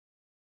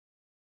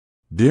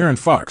De'Aaron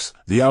Fox,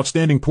 the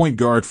outstanding point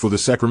guard for the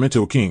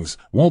Sacramento Kings,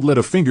 won't let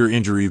a finger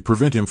injury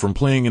prevent him from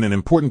playing in an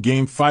important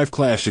Game 5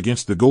 clash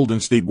against the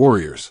Golden State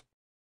Warriors.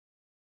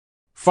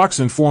 Fox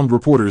informed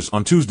reporters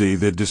on Tuesday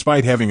that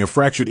despite having a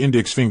fractured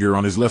index finger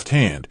on his left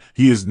hand,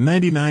 he is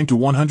 99 to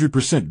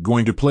 100%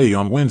 going to play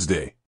on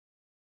Wednesday.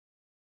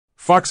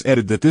 Fox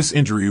added that this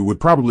injury would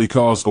probably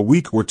cause a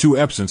week or two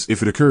absence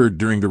if it occurred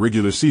during the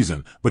regular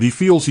season, but he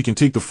feels he can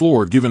take the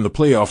floor given the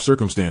playoff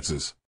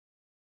circumstances.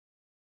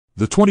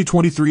 The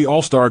 2023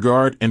 All-Star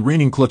guard and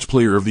reigning Clutch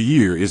Player of the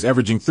Year is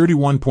averaging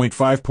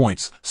 31.5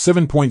 points,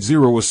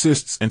 7.0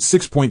 assists and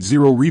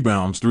 6.0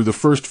 rebounds through the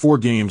first 4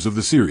 games of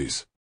the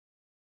series,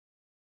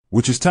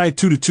 which is tied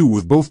 2-2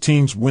 with both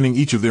teams winning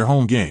each of their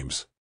home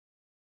games.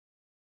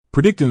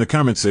 Predict in the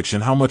comment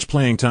section how much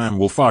playing time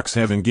will Fox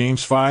have in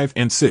Games 5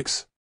 and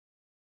 6.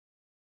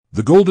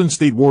 The Golden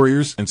State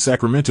Warriors and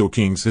Sacramento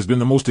Kings has been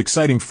the most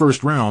exciting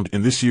first round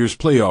in this year's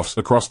playoffs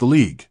across the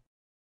league,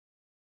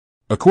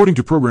 according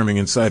to Programming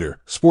Insider,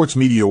 Sports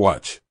Media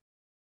Watch.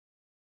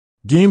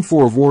 Game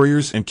 4 of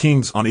Warriors and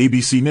Kings on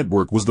ABC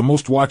Network was the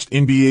most watched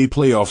NBA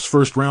playoffs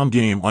first-round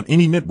game on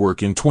any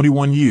network in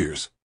 21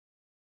 years.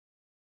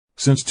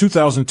 Since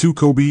 2002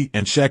 Kobe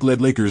and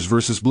Shaq-led Lakers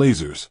vs.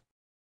 Blazers.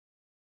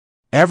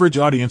 Average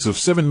audience of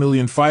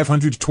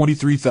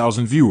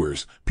 7,523,000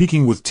 viewers,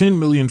 peaking with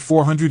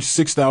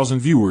 10,406,000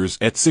 viewers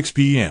at 6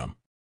 p.m.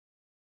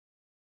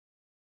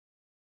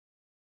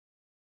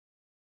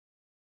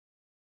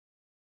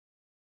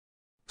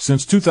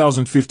 Since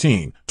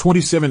 2015,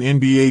 27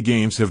 NBA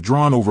games have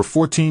drawn over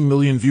 14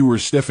 million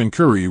viewers. Stephen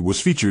Curry was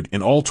featured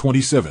in all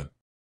 27.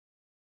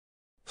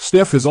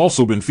 Steph has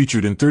also been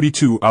featured in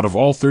 32 out of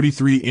all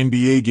 33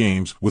 NBA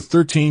games, with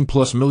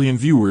 13+ million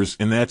viewers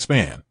in that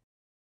span.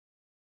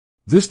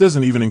 This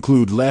doesn't even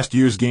include last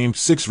year's Game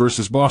 6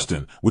 versus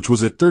Boston, which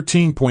was at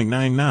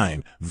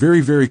 13.99,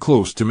 very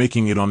close to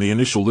making it on the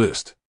initial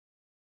list.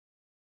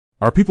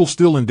 Are people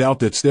still in doubt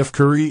that Steph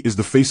Curry is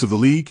the face of the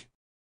league?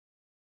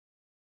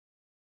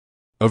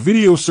 A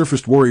video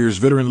surfaced Warriors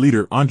veteran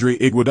leader Andre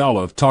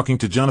Iguodala talking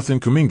to Jonathan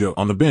Kuminga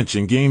on the bench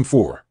in Game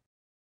 4.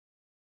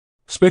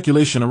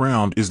 Speculation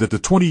around is that the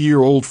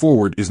 20-year-old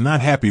forward is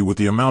not happy with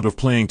the amount of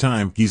playing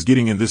time he's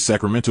getting in this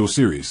Sacramento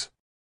series.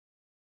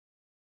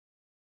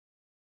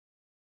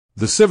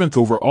 The 7th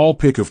overall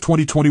pick of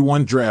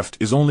 2021 draft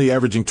is only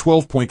averaging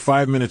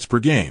 12.5 minutes per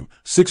game,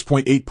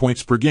 6.8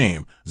 points per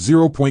game,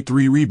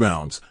 0.3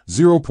 rebounds,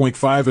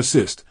 0.5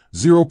 assists,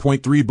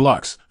 0.3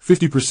 blocks,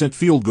 50%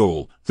 field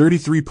goal,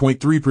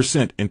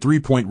 33.3% in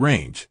three-point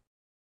range.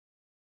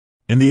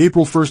 In the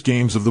April 1st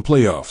games of the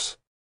playoffs,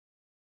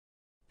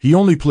 he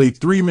only played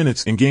 3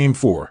 minutes in Game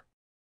 4.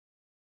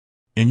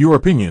 In your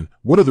opinion,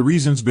 what are the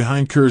reasons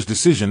behind Kerr's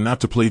decision not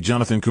to play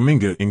Jonathan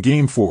Kuminga in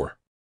Game 4?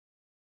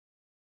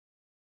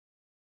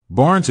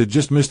 Barnes had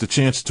just missed a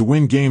chance to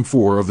win Game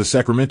 4 of the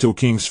Sacramento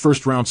Kings'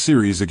 first-round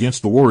series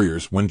against the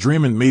Warriors when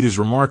Draymond made his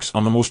remarks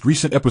on the most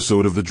recent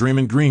episode of The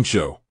Draymond Green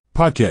Show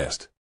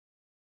podcast.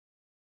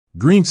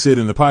 Green said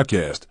in the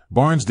podcast,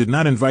 Barnes did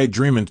not invite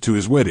Draymond to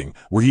his wedding,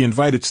 where he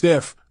invited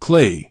Steph,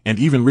 Klay, and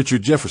even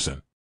Richard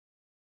Jefferson.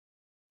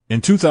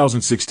 In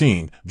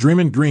 2016,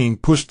 Draymond Green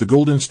pushed the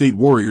Golden State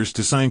Warriors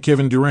to sign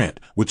Kevin Durant,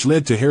 which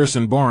led to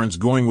Harrison Barnes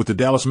going with the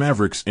Dallas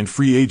Mavericks in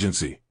free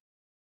agency.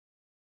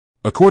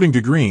 According to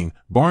Green,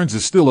 Barnes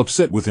is still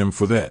upset with him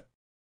for that.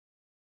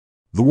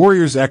 The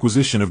Warriors'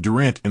 acquisition of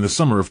Durant in the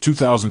summer of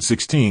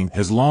 2016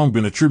 has long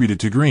been attributed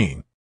to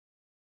Green.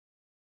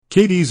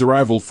 KD's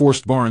arrival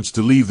forced Barnes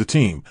to leave the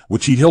team,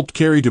 which he helped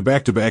carry to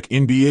back-to-back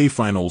NBA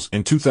Finals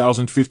in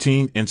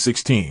 2015 and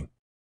 16.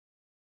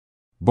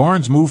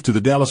 Barnes moved to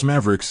the Dallas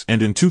Mavericks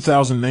and in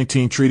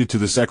 2019 traded to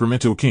the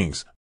Sacramento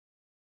Kings.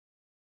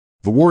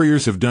 The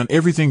Warriors have done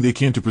everything they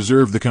can to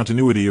preserve the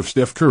continuity of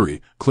Steph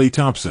Curry, Klay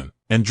Thompson,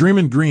 and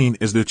Draymond Green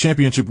as their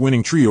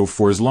championship-winning trio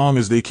for as long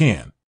as they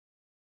can.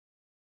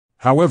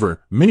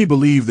 However, many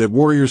believe that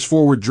Warriors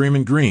forward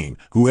Draymond Green,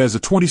 who has a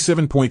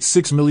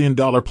 $27.6 million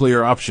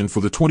player option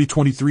for the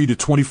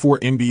 2023-24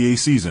 NBA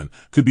season,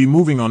 could be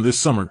moving on this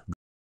summer.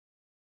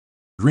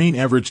 Green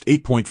averaged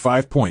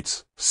 8.5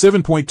 points,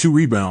 7.2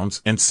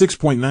 rebounds, and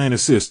 6.9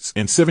 assists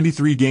in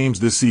 73 games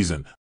this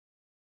season,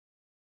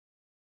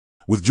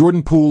 with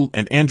Jordan Poole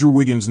and Andrew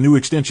Wiggins' new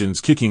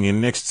extensions kicking in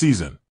next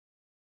season.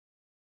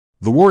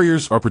 The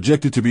Warriors are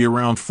projected to be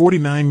around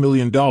 $49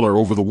 million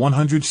over the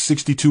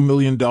 $162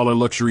 million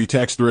luxury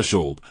tax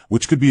threshold,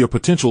 which could be a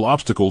potential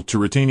obstacle to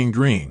retaining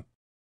Green.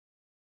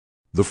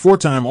 The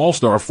 4-time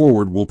All-Star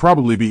forward will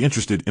probably be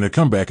interested in a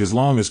comeback as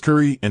long as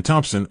Curry and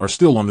Thompson are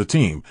still on the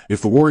team,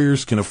 if the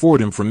Warriors can afford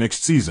him for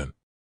next season.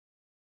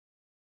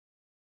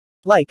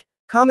 Like,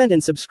 comment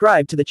and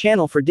subscribe to the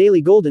channel for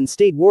daily Golden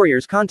State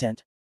Warriors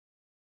content.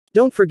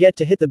 Don't forget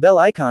to hit the bell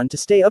icon to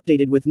stay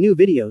updated with new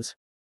videos.